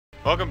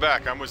Welcome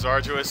back. I'm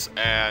Wizarduous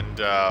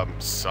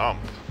and Sump.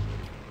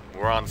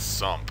 We're on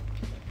Sump.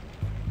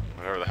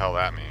 Whatever the hell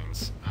that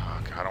means.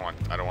 Oh, God,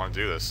 I don't want to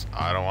do this.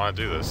 I don't want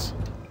to do this.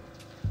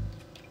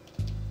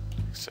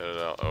 Set it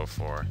out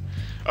 04.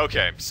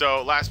 Okay,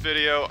 so last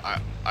video,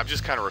 I'm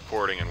just kind of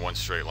recording in one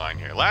straight line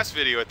here. Last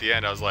video at the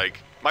end, I was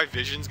like, my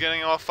vision's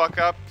getting all fucked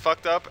up,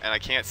 and I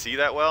can't see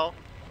that well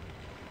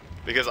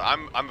because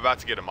I'm about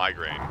to get a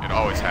migraine. It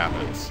always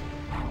happens.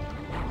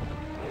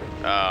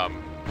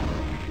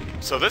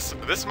 So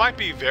this might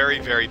be very,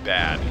 very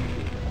bad,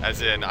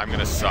 as in I'm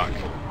gonna suck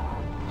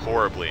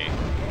horribly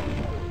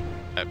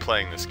at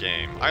playing this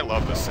game. I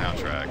love this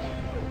soundtrack.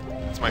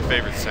 It's my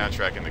favorite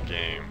soundtrack in the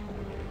game.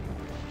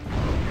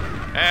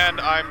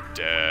 And I'm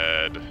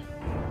dead.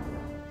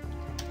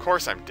 Of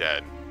course I'm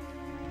dead.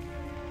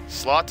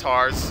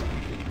 Slotars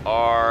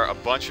are a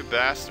bunch of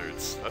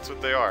bastards. That's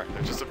what they are.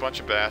 They're just a bunch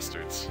of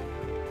bastards.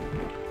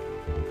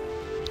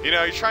 You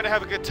know, you're trying to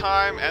have a good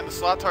time, and the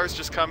Slotars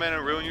just come in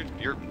and ruin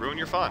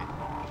your fun.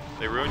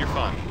 They ruin your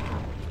fun.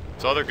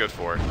 That's all they're good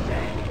for.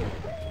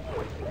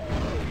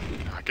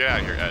 Get out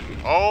of here, Ed.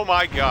 Oh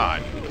my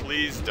God!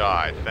 Please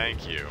die.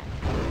 Thank you.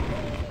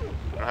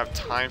 I don't have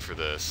time for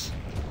this.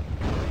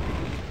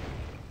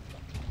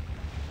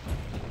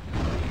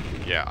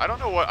 Yeah, I don't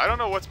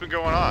know what's been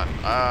going on.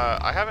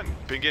 I haven't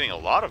been getting a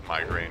lot of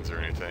migraines or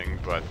anything,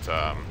 but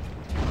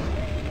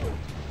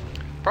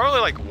probably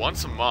like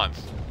once a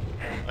month.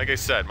 Like I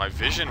said, my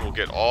vision will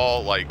get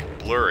all, like,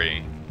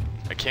 blurry.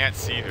 I can't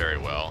see very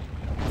well.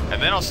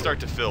 And then I'll start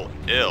to feel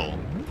ill.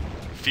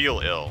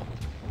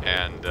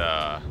 And,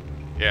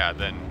 yeah,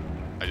 then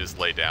I just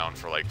lay down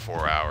for, like,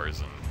 4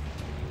 hours and,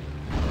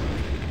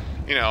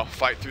 you know,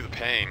 fight through the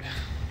pain.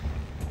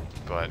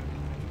 But,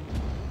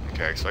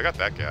 okay, so I got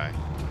that guy.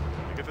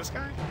 Can I get this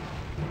guy?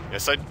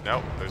 Yes,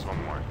 no, there's one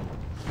more.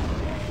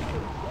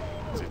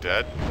 Is he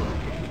dead?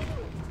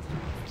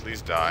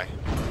 Please die.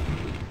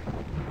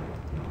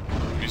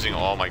 Using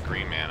all my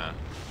green mana.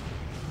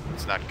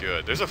 It's not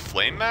good. There's a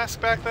flame mask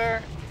back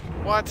there?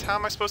 What? How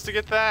am I supposed to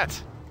get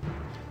that?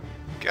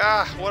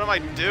 Gah, what am I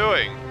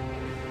doing?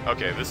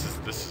 Okay, this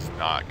is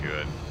not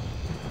good.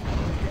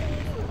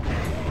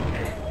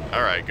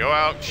 Alright, go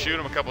out, shoot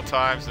him a couple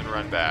times, and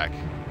run back.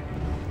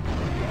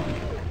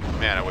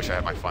 Man, I wish I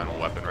had my final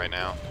weapon right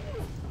now.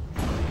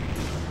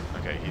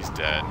 Okay, he's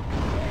dead.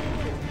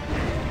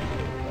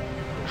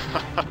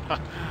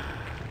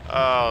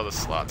 Oh, the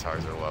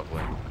Slotars are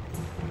lovely.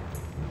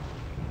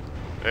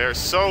 They're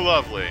so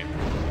lovely.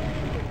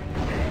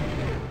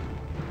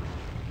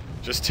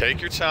 Just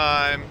take your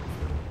time.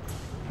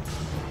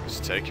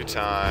 Just take your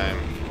time.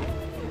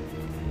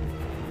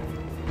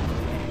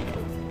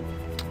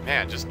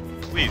 Man,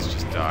 please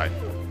just die.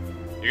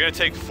 You're gonna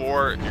take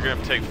four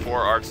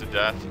arcs of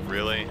death?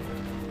 Really?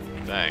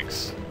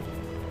 Thanks.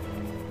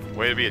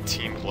 Way to be a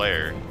team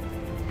player.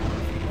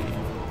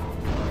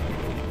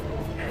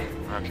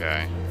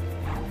 Okay.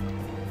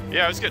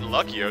 Yeah, I was getting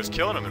lucky. I was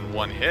killing them in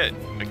one hit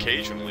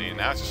occasionally, and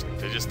now it's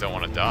they just don't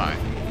want to die.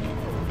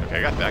 Okay,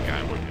 I got that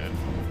guy. We're good.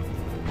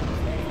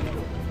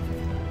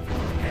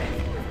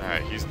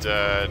 Alright, he's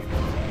dead.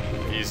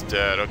 He's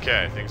dead.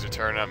 Okay, things are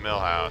turning up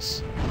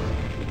Millhouse.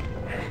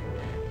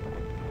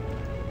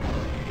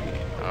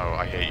 Oh,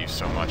 I hate you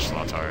so much,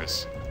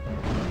 Slotars.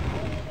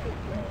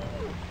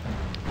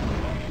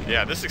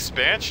 Yeah, this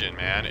expansion,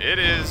 man, it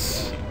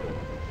is...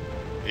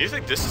 Do you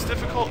think this is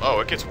difficult? Oh,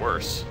 it gets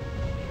worse.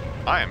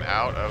 I am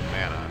out of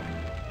mana.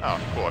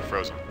 Oh, cool, I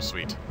froze him.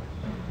 Sweet.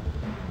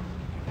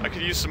 I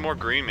could use some more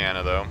green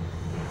mana, though.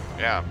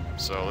 Yeah,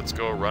 so let's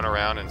go run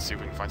around and see if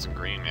we can find some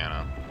green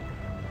mana.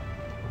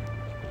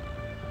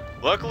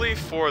 Luckily,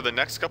 for the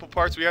next couple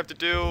parts we have to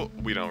do,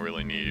 we don't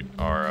really need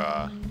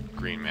our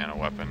green mana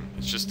weapon.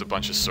 It's just a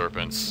bunch of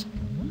serpents.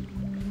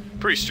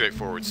 Pretty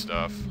straightforward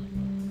stuff.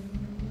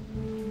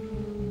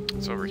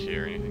 What's over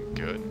here? Anything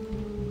good?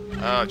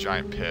 Oh,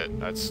 giant pit.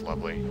 That's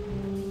lovely.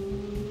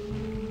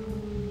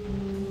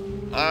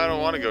 I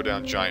don't want to go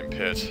down giant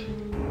pit.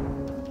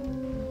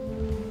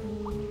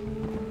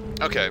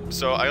 Okay,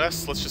 so I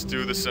guess let's just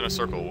do this in a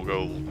circle. We'll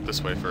go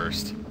this way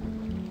first.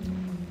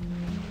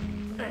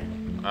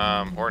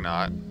 Or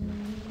not.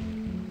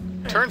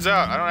 Turns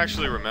out I don't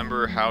actually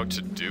remember how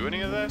to do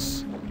any of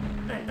this.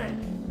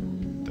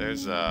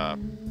 There's a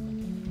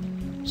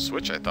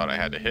switch I thought I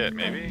had to hit,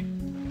 maybe?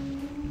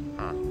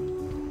 Huh.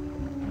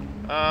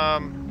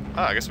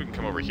 Oh, I guess we can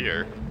come over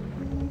here.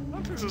 I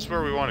don't think this is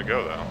where we want to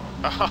go, though.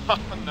 Oh,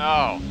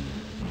 no.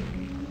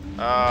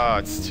 Oh,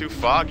 it's too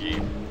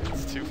foggy.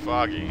 It's too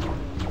foggy.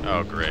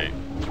 Oh, great.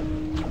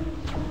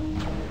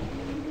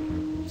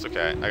 It's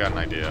okay. I got an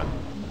idea.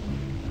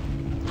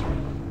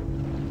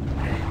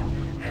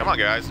 Come on,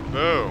 guys.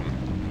 Boom.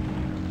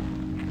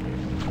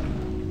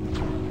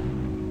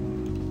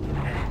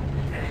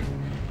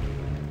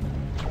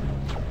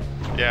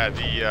 Yeah,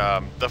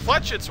 the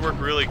fletchits work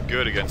really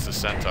good against the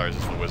centaurs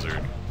as the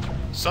wizard.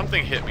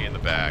 Something hit me in the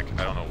back.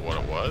 I don't know what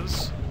it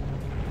was.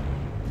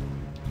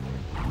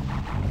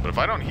 But if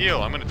I don't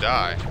heal, I'm gonna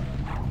die.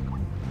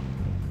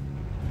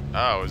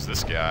 Oh, it was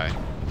this guy.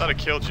 I thought I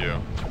killed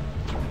you.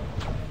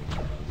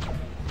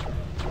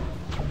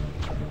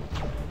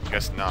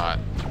 Guess not.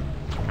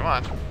 Come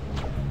on.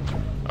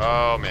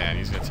 Oh man,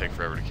 he's gonna take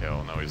forever to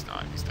kill. No, he's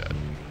not. He's dead.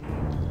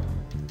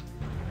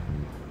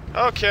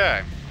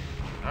 Okay.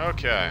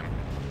 Okay.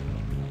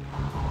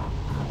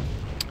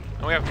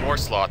 And we have more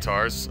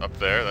Slotars up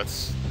there.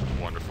 That's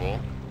wonderful.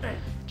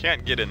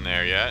 Can't get in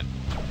there yet.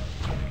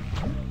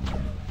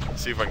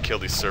 See if I can kill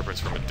these serpents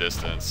from a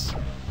distance.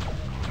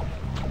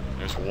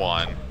 There's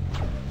one.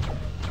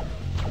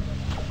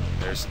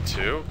 There's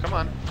two. Come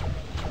on.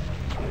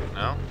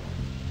 No?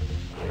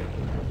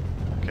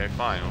 Okay,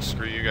 fine. We'll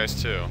screw you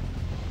guys too.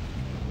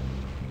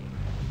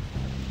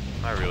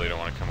 I really don't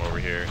want to come over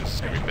here. This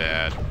is going to be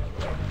bad.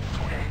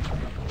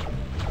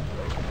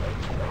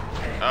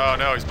 Oh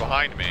no, he's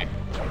behind me.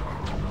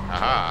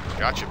 Haha.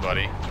 Gotcha,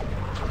 buddy.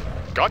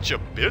 Gotcha,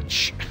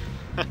 bitch!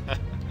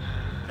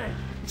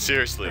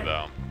 Seriously,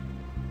 though.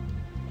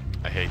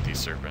 I hate these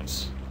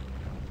serpents.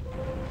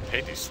 I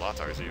hate these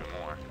Slotars even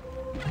more.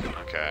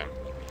 Okay.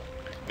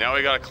 Now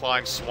we gotta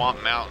climb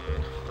Swamp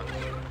Mountain.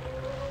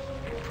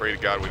 Pray to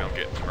God we don't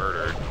get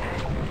murdered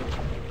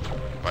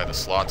by the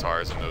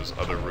Slotars in those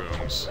other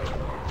rooms.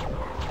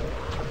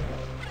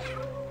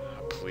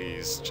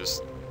 Please,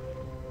 just...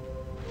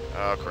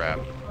 Oh, crap.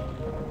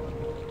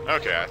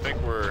 Okay, I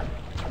think we're...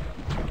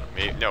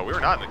 No, we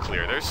were not in the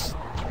clear. There's...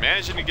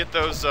 Managing to get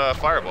those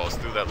fireballs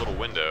through that little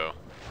window.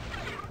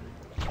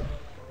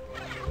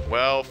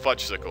 Well,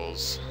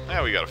 fudgesicles.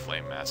 Yeah, we got a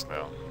flame mask,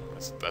 though.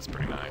 That's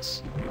pretty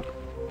nice.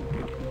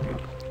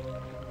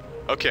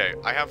 Okay,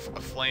 I have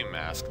a flame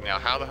mask. Now,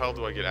 how the hell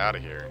do I get out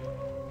of here?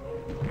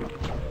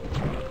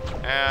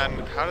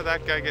 And how did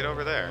that guy get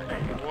over there?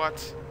 What?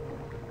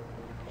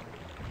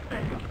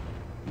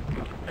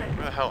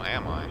 Where the hell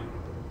am I?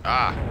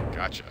 Ah,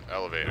 gotcha.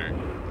 Elevator.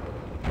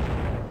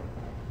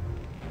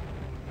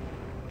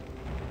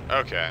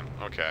 Okay,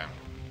 okay.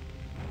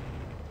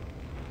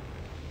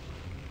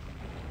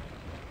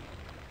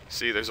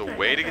 See, there's a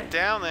way to get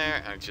down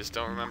there, I just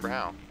don't remember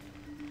how.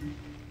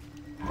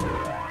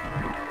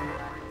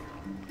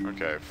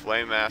 Okay,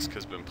 flame mask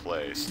has been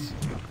placed.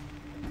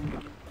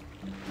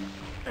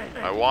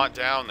 I want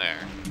down there.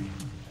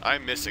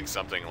 I'm missing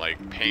something,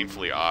 like,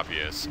 painfully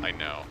obvious, I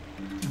know.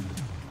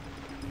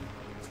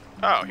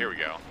 Oh, here we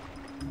go.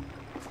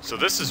 So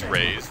this is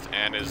raised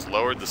and has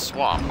lowered the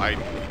swamp. I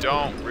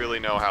don't really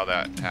know how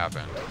that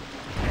happened.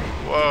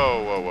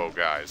 Whoa, whoa, whoa,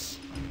 guys.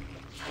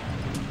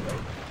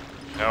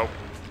 Nope.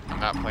 I'm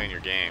not playing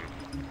your game.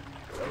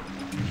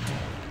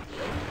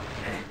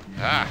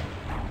 Ah.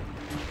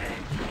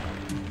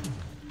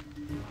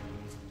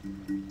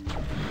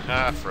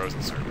 Ah,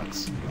 frozen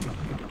serpents.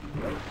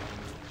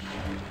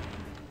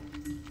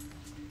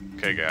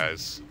 Okay,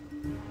 guys.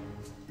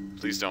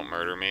 Please don't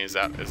murder me. Is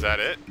that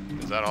it?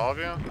 Is that all of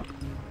you?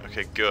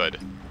 Okay, good.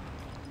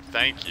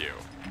 Thank you.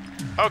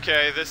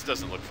 Okay, this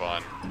doesn't look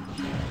fun.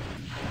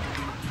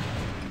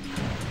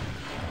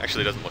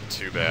 Actually, it doesn't look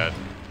too bad.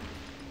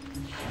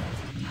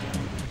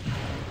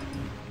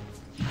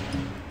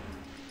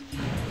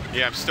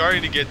 Yeah, I'm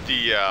starting to get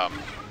the,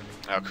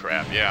 oh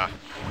crap, yeah.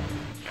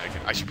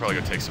 I should probably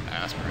go take some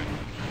aspirin.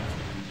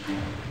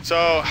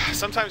 So,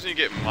 sometimes when you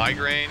get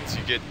migraines,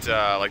 you get,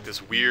 like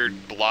this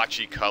weird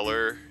blotchy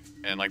color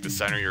in, like, the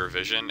center of your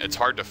vision. It's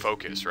hard to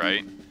focus,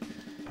 right?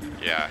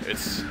 Yeah,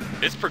 it's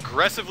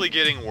progressively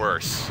getting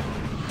worse.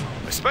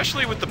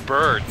 Especially with the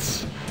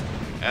birds.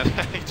 And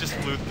he just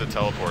flew through the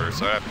teleporter,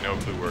 so I have no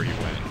clue where he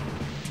went.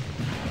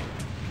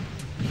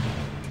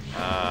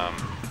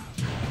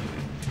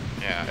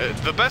 Yeah,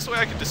 the best way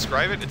I could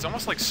describe it, it's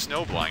almost like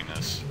snow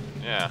blindness.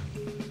 Yeah.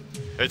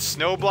 It's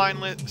snow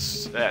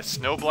blindness,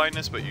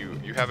 but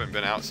you haven't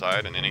been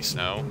outside in any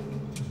snow.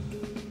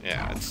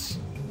 Yeah, it's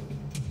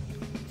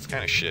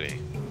kind of shitty.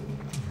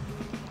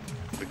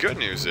 The good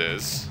news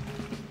is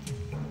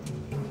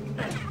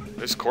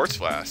there's quartz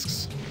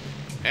flasks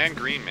and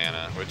green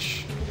mana,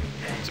 which,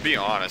 to be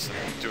honest,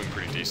 I'm doing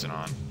pretty decent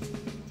on.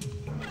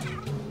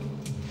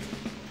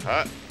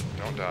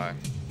 Don't die.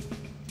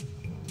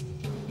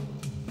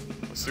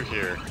 What's through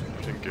here?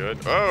 Anything good?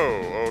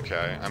 Oh,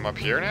 okay. I'm up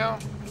here now?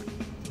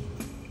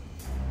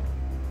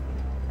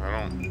 I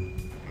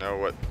don't know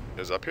what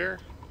is up here.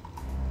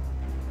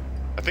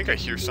 I think I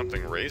hear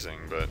something raising,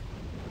 but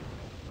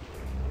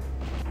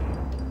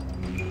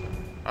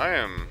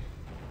I'm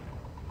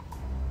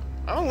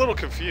a little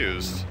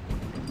confused.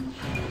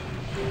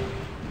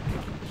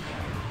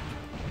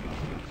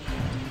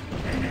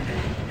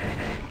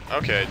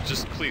 Okay,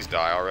 just please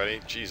die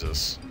already.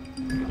 Jesus.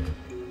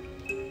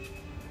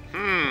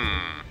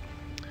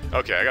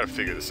 Okay, I gotta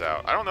figure this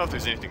out. I don't know if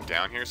there's anything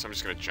down here, so I'm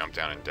just gonna jump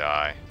down and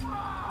die.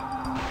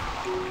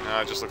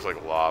 No, it just looks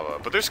like lava.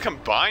 But there's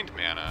combined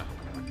mana,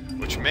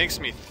 which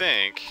makes me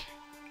think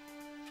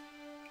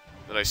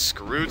that I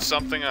screwed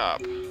something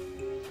up.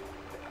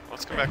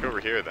 Let's come back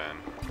over here then.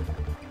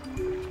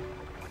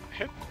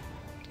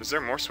 Is there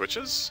more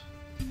switches?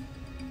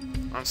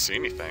 I don't see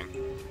anything.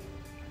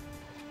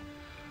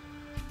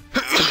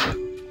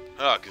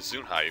 Ah,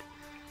 Gesundheit.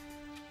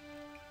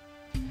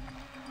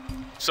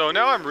 So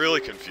now I'm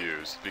really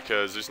confused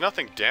because there's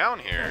nothing down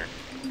here.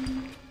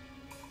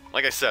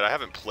 Like I said, I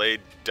haven't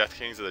played Death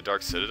Kings of the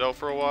Dark Citadel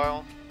for a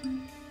while.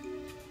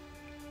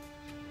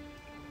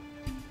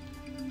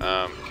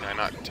 Can I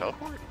not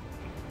teleport?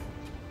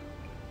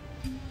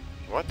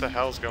 What the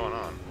hell's going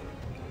on?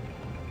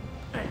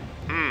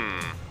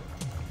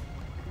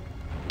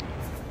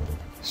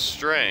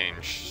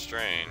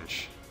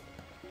 Strange.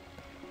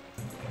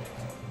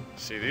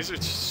 See, these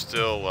are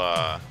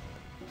still,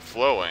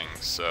 flowing,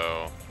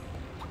 so...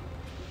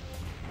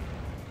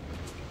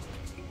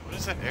 What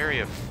is that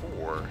area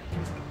for?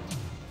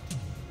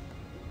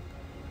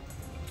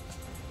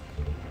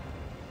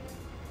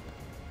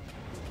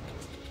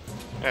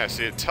 Yeah,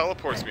 see, it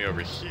teleports me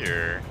over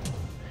here.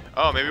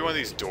 Oh, maybe one of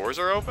these doors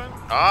are open?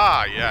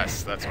 Ah,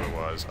 yes, that's what it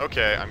was.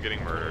 Okay, I'm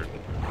getting murdered.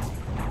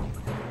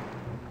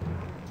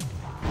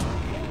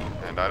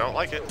 And I don't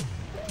like it.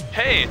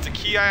 Hey, it's a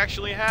key I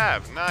actually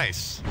have.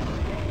 Nice.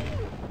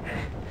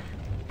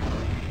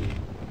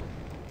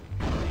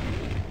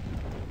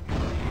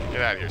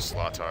 Get out of here,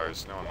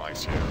 Slotars. No one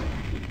likes you.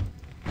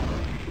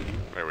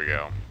 There we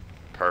go.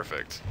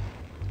 Perfect.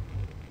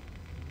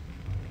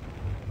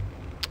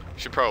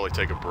 Should probably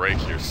take a break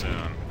here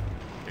soon.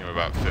 Give him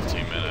about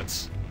 15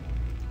 minutes.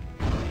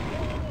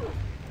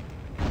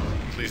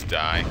 Please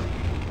die.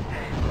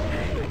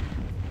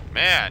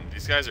 Man,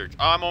 these guys are...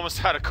 Oh, I'm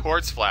almost out of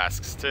quartz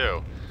flasks,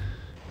 too.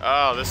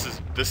 Oh, this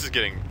is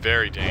getting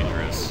very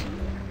dangerous.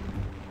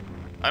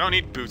 I don't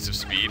need boots of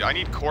speed. I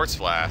need quartz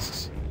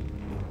flasks.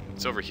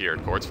 It's over here.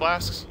 Quartz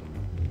flasks?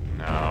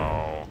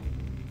 No.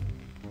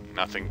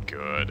 Nothing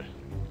good.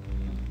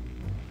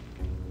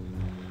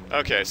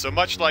 Okay, so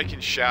much like in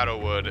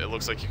Shadowwood, it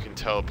looks like you can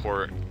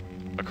teleport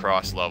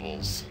across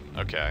levels.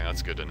 Okay,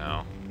 that's good to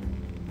know.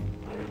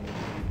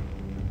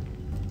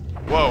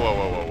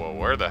 Whoa.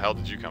 Where the hell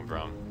did you come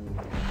from,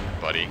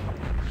 buddy?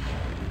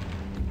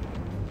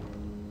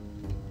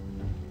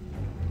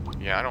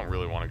 Yeah, I don't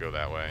really want to go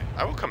that way.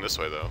 I will come this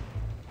way, though.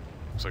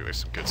 Looks like there's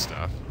some good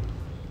stuff.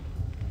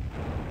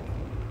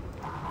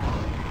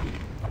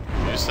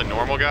 You're just a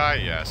normal guy?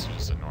 Yes, you're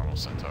just a normal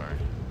centaur.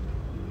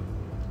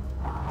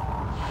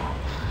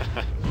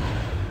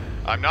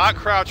 I'm not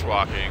crouch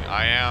walking.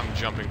 I am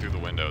jumping through the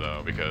window,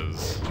 though,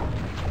 because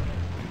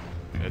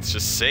it's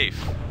just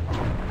safe.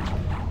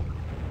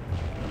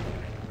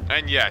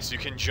 And yes, you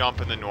can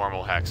jump in the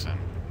normal hexen.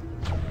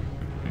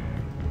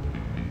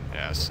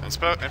 Yes, in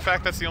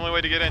fact, that's the only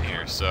way to get in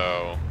here,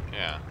 so,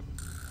 yeah.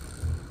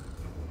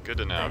 Good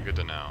to know, good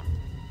to know.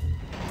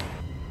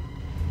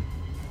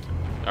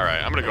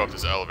 Alright, I'm gonna go up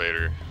this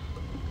elevator.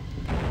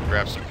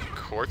 Grab some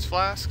quartz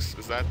flasks?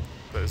 Is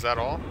that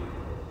all?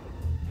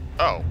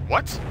 Oh,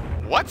 what?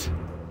 What?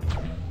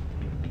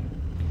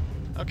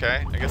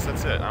 Okay, I guess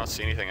that's it. I don't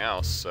see anything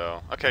else,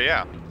 so... Okay,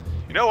 yeah.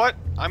 You know what?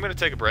 I'm gonna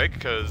take a break,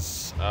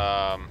 because,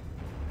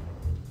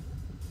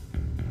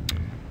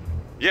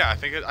 yeah, I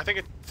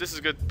think this is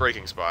a good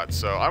breaking spot.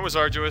 So, I'm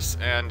Wizarduous,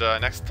 and,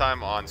 next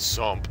time on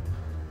Sump,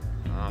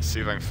 I'll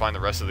see if I can find the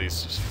rest of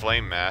these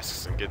flame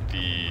masks and get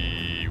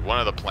one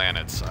of the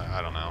planets.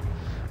 I don't know.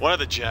 One of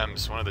the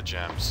gems.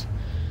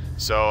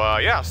 So,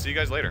 yeah, I'll see you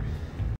guys later.